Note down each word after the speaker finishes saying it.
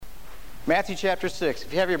Matthew chapter 6.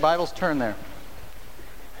 If you have your Bibles, turn there.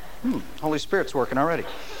 Holy Spirit's working already.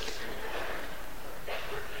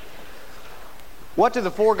 What do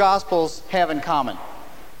the four Gospels have in common?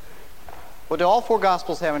 What do all four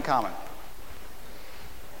Gospels have in common?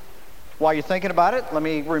 While you're thinking about it, let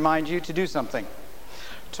me remind you to do something.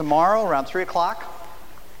 Tomorrow, around 3 o'clock,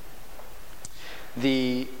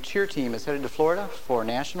 the cheer team is headed to Florida for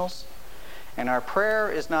nationals. And our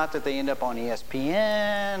prayer is not that they end up on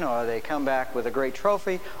ESPN or they come back with a great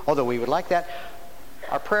trophy, although we would like that.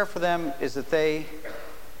 Our prayer for them is that they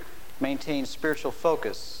maintain spiritual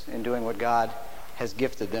focus in doing what God has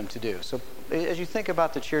gifted them to do. So as you think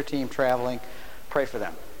about the cheer team traveling, pray for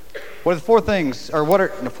them. What are the four things, or what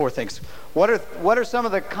are the four things? What are some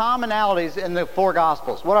of the commonalities in the four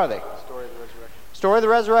Gospels? What are they? Story of the resurrection. Story of the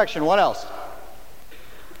resurrection. What else?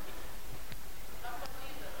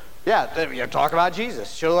 Yeah, talk about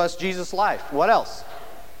Jesus. Show us Jesus' life. What else?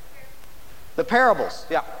 The parables.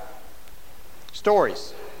 Yeah.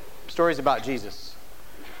 Stories. Stories about Jesus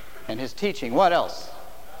and his teaching. What else?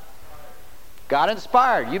 God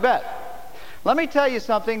inspired. You bet. Let me tell you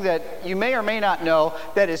something that you may or may not know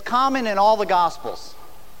that is common in all the Gospels.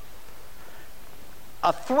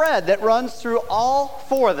 A thread that runs through all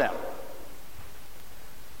four of them.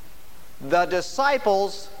 The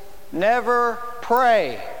disciples never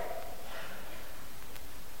pray.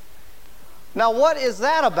 Now, what is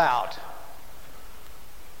that about?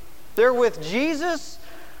 They're with Jesus,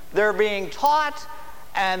 they're being taught,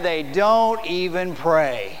 and they don't even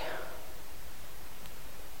pray.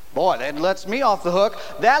 Boy, that lets me off the hook.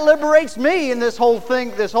 That liberates me in this whole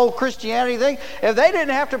thing, this whole Christianity thing. If they didn't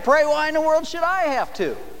have to pray, why in the world should I have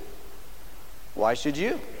to? Why should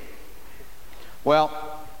you?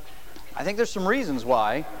 Well, I think there's some reasons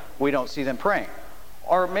why we don't see them praying.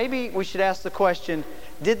 Or maybe we should ask the question,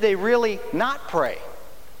 did they really not pray?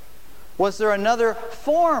 Was there another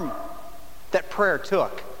form that prayer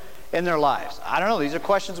took in their lives? I don't know. These are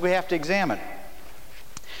questions we have to examine.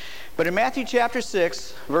 But in Matthew chapter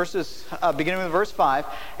 6, beginning with verse 5,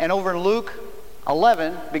 and over in Luke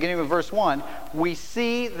 11, beginning with verse 1, we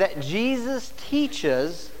see that Jesus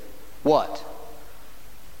teaches what?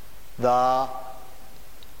 The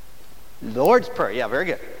Lord's Prayer. Yeah, very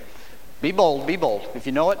good. Be bold, be bold. If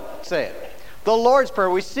you know it, say it. The Lord's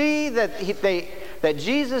Prayer. We see that that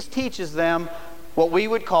Jesus teaches them what we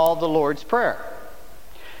would call the Lord's Prayer.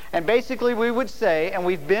 And basically we would say, and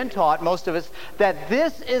we've been taught, most of us, that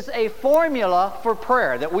this is a formula for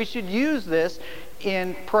prayer, that we should use this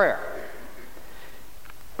in prayer.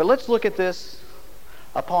 But let's look at this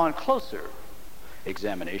upon closer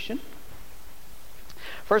examination.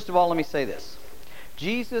 First of all, let me say this.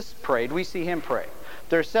 Jesus prayed. We see him pray.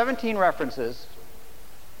 There are 17 references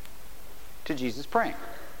to Jesus praying.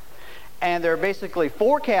 And there are basically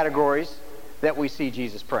four categories that we see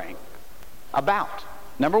Jesus praying about.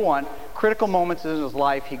 Number one, critical moments in his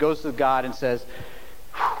life, he goes to God and says,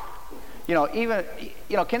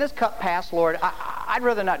 can this cup pass, Lord? I'd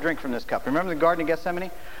rather not drink from this cup. Remember the Garden of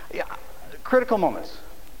Gethsemane? Yeah, critical moments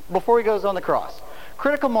before he goes on the cross.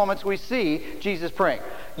 Critical moments we see Jesus praying.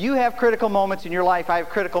 You have critical moments in your life. I have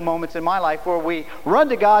critical moments in my life where we run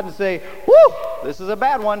to God and say, whoo, this is a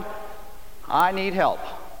bad one. I need help.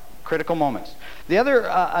 Critical moments. The other,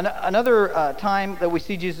 another time that we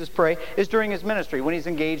see Jesus pray is during his ministry. When he's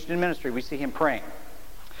engaged in ministry, we see him praying.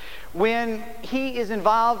 When he is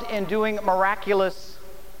involved in doing miraculous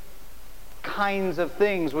kinds of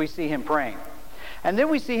things, we see him praying. And then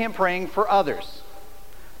we see him praying for others.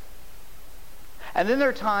 And then there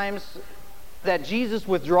are times that Jesus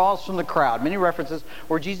withdraws from the crowd. Many references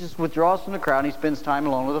where Jesus withdraws from the crowd and he spends time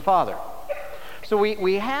alone with the Father. So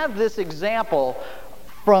we have this example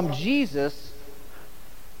from Jesus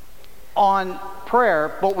on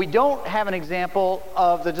prayer, but we don't have an example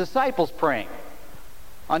of the disciples praying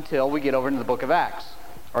until we get over into the book of Acts.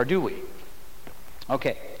 Or do we?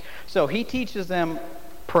 Okay, so he teaches them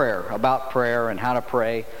prayer, about prayer and how to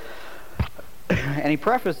pray. And he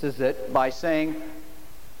prefaces it by saying,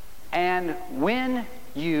 and when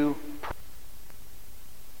you pray,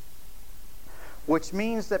 which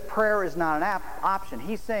means that prayer is not an option.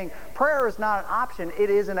 He's saying prayer is not an option, it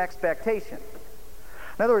is an expectation.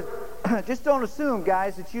 In other words, just don't assume,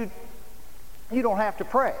 guys, that you don't have to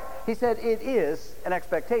pray. He said it is an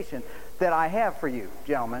expectation that I have for you,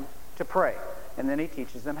 gentlemen, to pray. And then he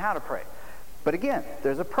teaches them how to pray. But again,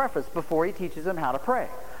 there's a preface before he teaches them how to pray.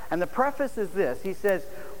 And the preface is this. He says,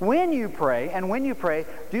 when you pray,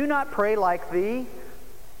 do not pray like the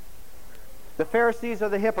Pharisees or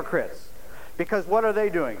the hypocrites. Because what are they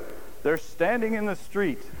doing? They're standing in the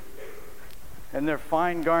street in their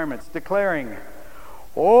fine garments, declaring,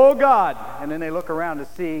 "Oh God," and then they look around to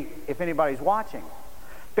see if anybody's watching.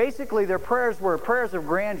 Basically, their prayers were prayers of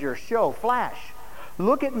grandeur, show, flash.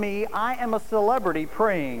 Look at me, I am a celebrity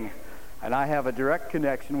praying, and I have a direct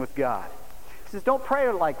connection with God. He says, don't pray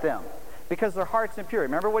like them, because their heart's impure.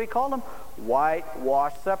 Remember what he called them?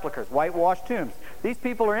 Whitewashed sepulchres, whitewashed tombs. These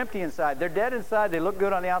people are empty inside. They're dead inside. They look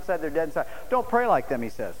good on the outside. They're dead inside. Don't pray like them, he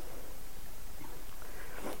says.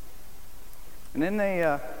 And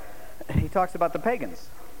then he talks about the pagans.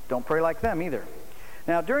 Don't pray like them either.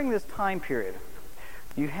 Now, during this time period,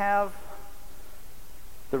 you have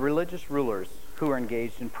the religious rulers who are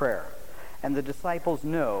engaged in prayer. And the disciples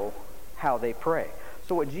know how they pray.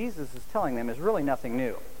 So what Jesus is telling them is really nothing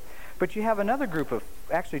new. But you have another group of,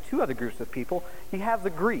 actually two other groups of people. You have the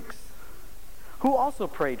Greeks, who also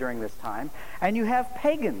pray during this time. And you have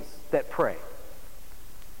pagans that pray.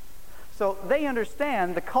 So they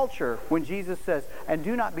understand the culture when Jesus says, and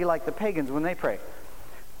do not be like the pagans when they pray.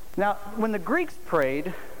 Now, when the Greeks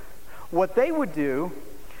prayed, what they would do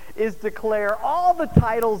is declare all the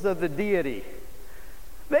titles of the deity.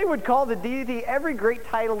 They would call the deity every great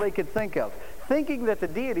title they could think of, thinking that the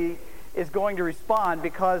deity is going to respond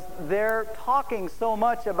because they're talking so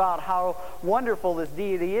much about how wonderful this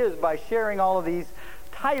deity is by sharing all of these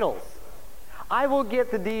titles. I will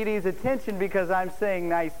get the deity's attention because I'm saying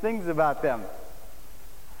nice things about them.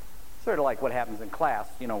 Sort of like what happens in class,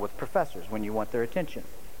 with professors when you want their attention.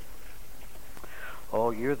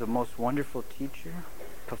 Oh, you're the most wonderful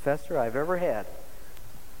professor I've ever had.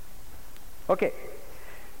 Okay,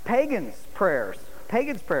 pagans' prayers.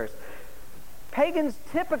 Pagans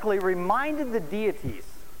typically reminded the deities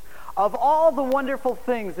of all the wonderful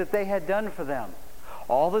things that they had done for them,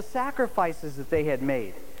 all the sacrifices that they had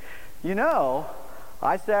made.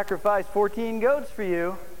 I sacrificed 14 goats for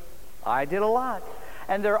you. I did a lot.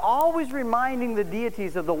 And they're always reminding the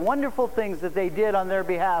deities of the wonderful things that they did on their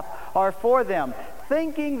behalf or for them,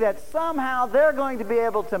 thinking that somehow they're going to be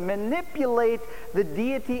able to manipulate the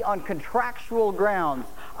deity on contractual grounds.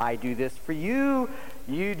 I do this for you,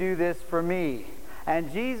 you do this for me.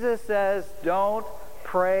 And Jesus says, don't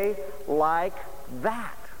pray like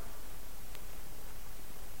that.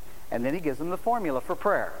 And then he gives them the formula for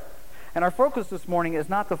prayer. And our focus this morning is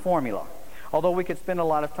not the formula, although we could spend a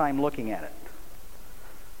lot of time looking at it.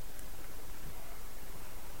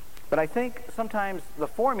 But I think sometimes the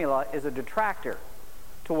formula is a detractor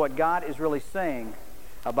to what God is really saying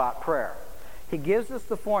about prayer. He gives us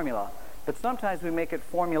the formula, but sometimes we make it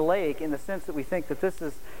formulaic in the sense that we think that this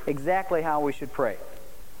is exactly how we should pray.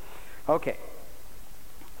 Okay.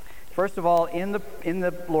 First of all, in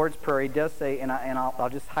the Lord's Prayer, he does say, and I'll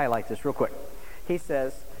just highlight this real quick. He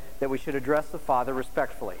says that we should address the Father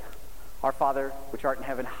respectfully. Our Father, which art in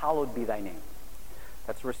heaven, hallowed be thy name.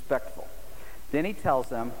 That's respectful. Then he tells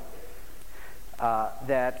them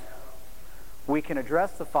that we can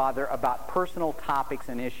address the Father about personal topics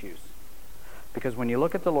and issues. Because when you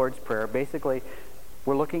look at the Lord's Prayer, basically,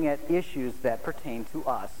 we're looking at issues that pertain to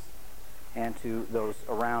us and to those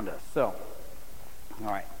around us. So,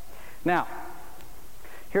 all right. Now,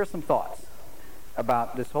 here are some thoughts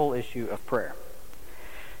about this whole issue of prayer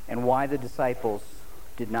and why the disciples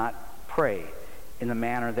did not pray in the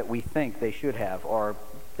manner that we think they should have or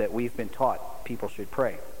that we've been taught people should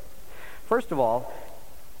pray. First of all,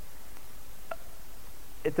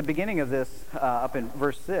 at the beginning of this, up in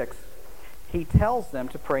verse 6, he tells them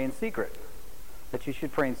to pray in secret, that you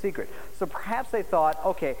should pray in secret. So perhaps they thought,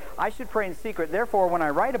 okay, I should pray in secret, therefore when I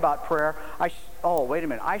write about prayer, wait a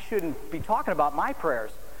minute, I shouldn't be talking about my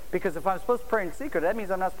prayers, because if I'm supposed to pray in secret, that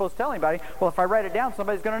means I'm not supposed to tell anybody. Well, if I write it down,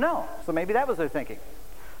 somebody's going to know. So maybe that was their thinking.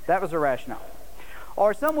 That was their rationale.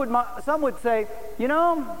 Or some would say,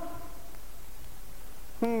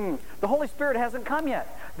 the Holy Spirit hasn't come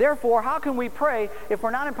yet. Therefore, how can we pray if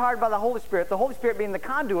we're not empowered by the Holy Spirit, the Holy Spirit being the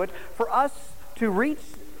conduit for us to reach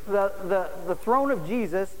the throne of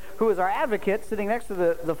Jesus, who is our advocate, sitting next to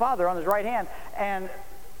the Father on his right hand, and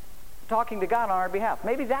talking to God on our behalf?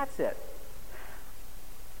 Maybe that's it.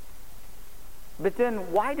 But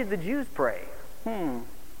then, why did the Jews pray?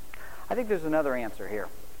 I think there's another answer here.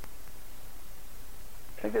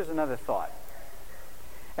 I think there's another thought.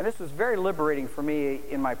 And this was very liberating for me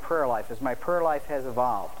in my prayer life, as my prayer life has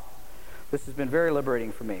evolved. This has been very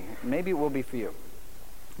liberating for me. Maybe it will be for you.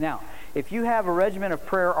 Now, if you have a regimen of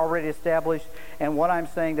prayer already established, and what I'm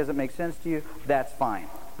saying doesn't make sense to you, that's fine.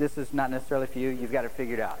 This is not necessarily for you. You've got it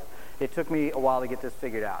figured out. It took me a while to get this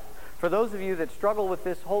figured out. For those of you that struggle with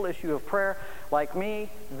this whole issue of prayer, like me,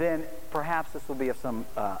 then perhaps this will be of some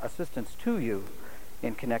assistance to you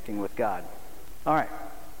in connecting with God. All right.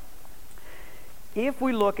 If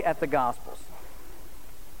we look at the Gospels,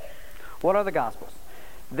 what are the Gospels?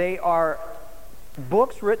 They are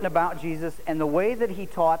books written about Jesus and the way that he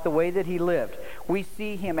taught, the way that he lived. We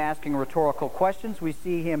see him asking rhetorical questions. We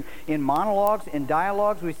see him in monologues, in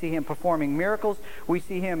dialogues. We see him performing miracles. We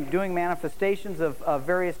see him doing manifestations of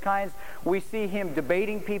various kinds. We see him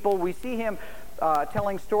debating people. We see him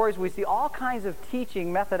telling stories. We see all kinds of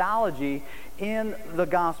teaching methodology in the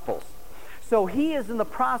Gospels. So he is in the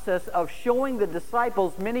process of showing the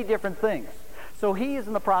disciples many different things. So he is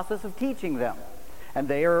in the process of teaching them, and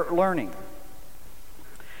they are learning.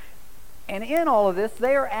 And in all of this,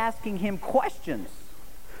 they are asking him questions.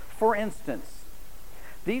 For instance,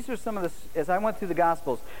 these are some of the, as I went through the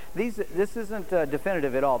Gospels, this isn't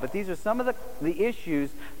definitive at all, but these are some of the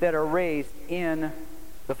issues that are raised in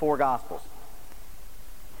the four Gospels.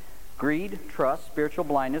 Greed, trust, spiritual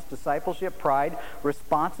blindness, discipleship, pride,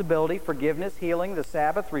 responsibility, forgiveness, healing, the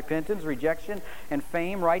Sabbath, repentance, rejection, and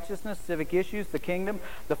fame, righteousness, civic issues, the kingdom,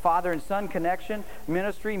 the Father and Son connection,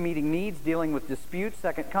 ministry, meeting needs, dealing with disputes,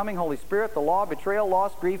 second coming, Holy Spirit, the law, betrayal,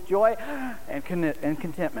 loss, grief, joy, and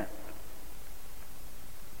contentment.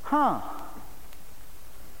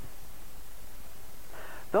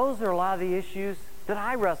 Those are a lot of the issues that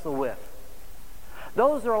I wrestle with.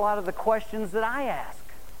 Those are a lot of the questions that I ask.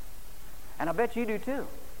 And I bet you do too.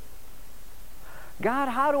 God,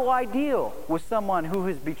 how do I deal with someone who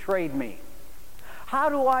has betrayed me? How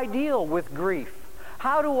do I deal with grief?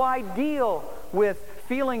 How do I deal with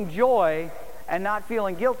feeling joy and not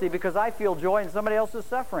feeling guilty because I feel joy and somebody else is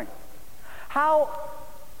suffering? How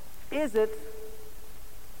is it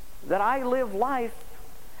that I live life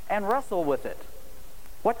and wrestle with it?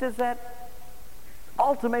 What does that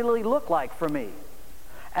ultimately look like for me?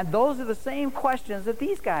 And those are the same questions that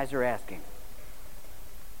these guys are asking.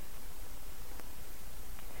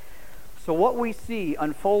 So what we see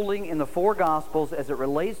unfolding in the four Gospels as it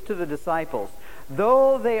relates to the disciples,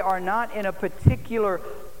 though they are not in a particular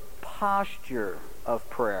posture of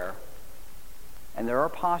prayer, and there are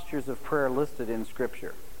postures of prayer listed in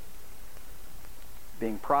Scripture,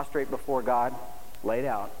 being prostrate before God, laid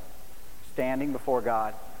out, standing before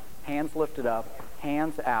God, hands lifted up,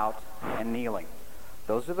 hands out, and kneeling.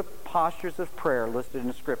 Those are the postures of prayer listed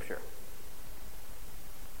in Scripture.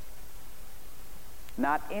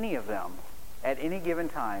 Not any of them, at any given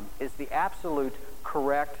time, is the absolute,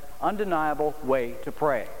 correct, undeniable way to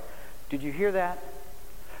pray. Did you hear that?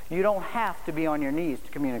 You don't have to be on your knees to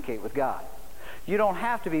communicate with God. You don't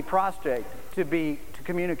have to be prostrate to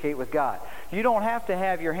communicate with God. You don't have to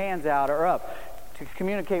have your hands out or up to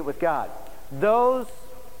communicate with God. Those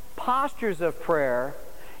postures of prayer,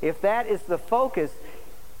 if that is the focus,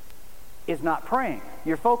 is not praying.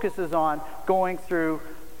 Your focus is on going through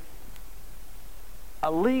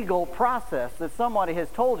a legal process that somebody has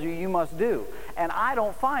told you must do. And I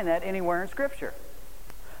don't find that anywhere in Scripture.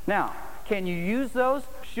 Now, can you use those?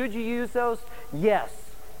 Should you use those? Yes.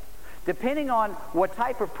 Depending on what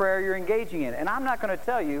type of prayer you're engaging in. And I'm not going to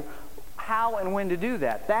tell you how and when to do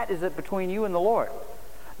that. That is it between you and the Lord.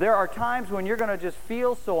 There are times when you're going to just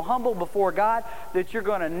feel so humble before God that you're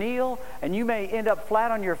going to kneel, and you may end up flat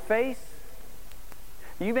on your face.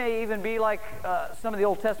 You may even be like some of the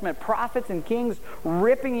Old Testament prophets and kings,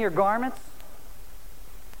 ripping your garments.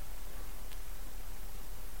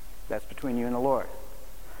 That's between you and the Lord.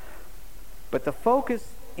 But the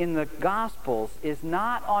focus in the Gospels is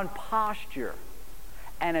not on posture,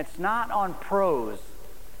 and it's not on prose.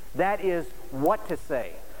 That is what to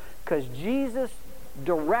say. Because Jesus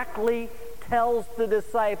directly tells the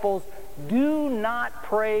disciples, do not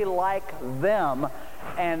pray like them.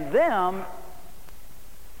 And them,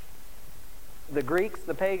 the Greeks,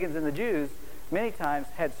 the pagans, and the Jews, many times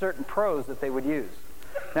had certain prose that they would use.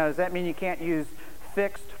 Now, does that mean you can't use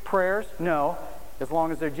fixed prayers? No, as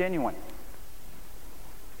long as they're genuine.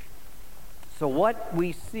 So what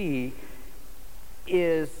we see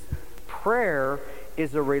is prayer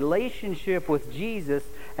is a relationship with Jesus,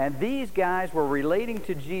 and these guys were relating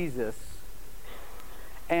to Jesus.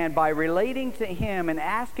 And by relating to Him and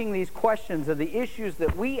asking these questions of the issues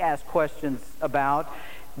that we ask questions about,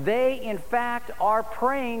 they, in fact, are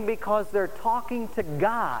praying because they're talking to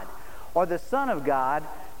God, or the Son of God,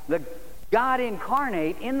 the God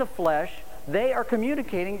incarnate in the flesh. They are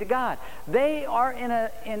communicating to God. They are, in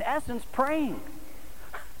essence, praying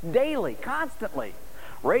daily, constantly,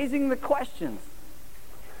 raising the questions.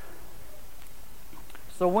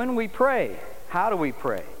 So when we pray, how do we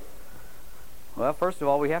pray? Well, first of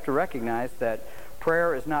all, we have to recognize that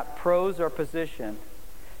prayer is not prose or position.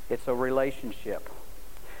 It's a relationship.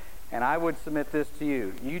 And I would submit this to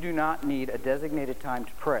you. You do not need a designated time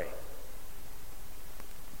to pray.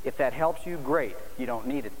 If that helps you, great. You don't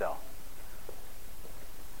need it, though.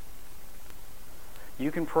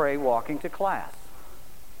 You can pray walking to class.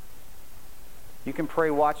 You can pray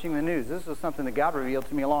watching the news. This is something that God revealed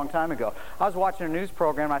to me a long time ago. I was watching a news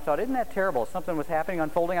program, and I thought, isn't that terrible? Something was happening,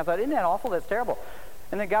 unfolding. I thought, isn't that awful? That's terrible.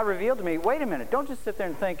 And then God revealed to me, wait a minute, don't just sit there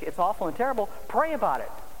and think it's awful and terrible. Pray about it.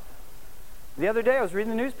 The other day I was reading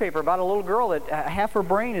the newspaper about a little girl that half her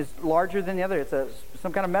brain is larger than the other. It's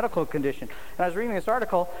some kind of medical condition. And I was reading this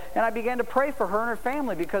article, and I began to pray for her and her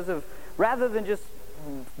family because of, rather than just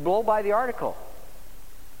blow by the article.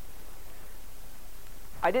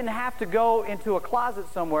 I didn't have to go into a closet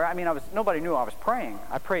somewhere. I mean, nobody knew I was praying.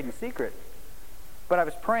 I prayed in secret. But I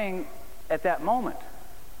was praying at that moment.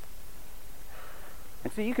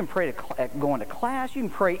 And so you can pray going to class. You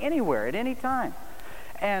can pray anywhere at any time.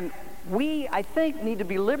 And we, I think, need to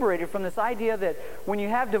be liberated from this idea that when you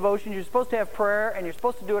have devotion, you're supposed to have prayer, and you're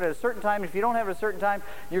supposed to do it at a certain time. If you don't have it at a certain time,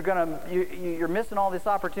 you're missing all this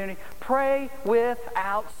opportunity. Pray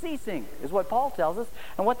without ceasing is what Paul tells us.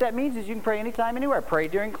 And what that means is you can pray anytime, anywhere. Pray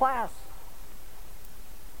during class.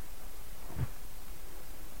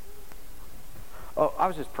 Oh, I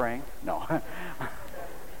was just praying. No.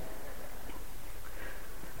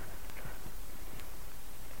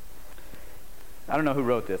 I don't know who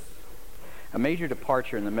wrote this. A major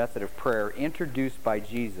departure in the method of prayer introduced by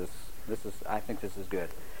Jesus, I think this is good,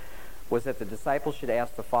 was that the disciples should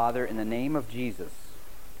ask the Father in the name of Jesus.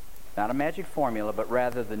 Not a magic formula, but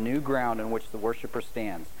rather the new ground on which the worshiper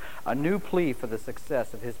stands. A new plea for the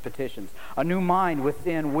success of his petitions. A new mind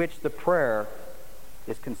within which the prayer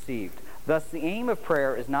is conceived. Thus, the aim of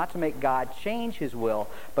prayer is not to make God change his will,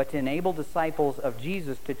 but to enable disciples of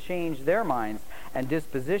Jesus to change their minds and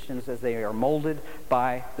dispositions as they are molded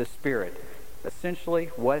by the Spirit. Essentially,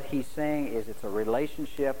 what he's saying is it's a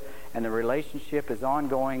relationship, and the relationship is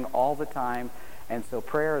ongoing all the time. And so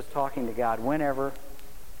prayer is talking to God whenever,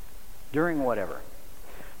 during whatever.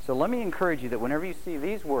 So let me encourage you that whenever you see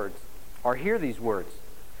these words, or hear these words,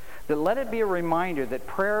 that let it be a reminder that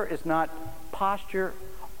prayer is not posture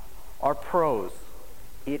or prose.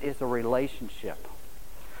 It is a relationship.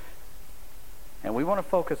 And we want to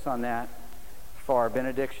focus on that for our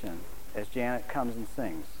benediction as Janet comes and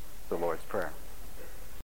sings the Lord's Prayer.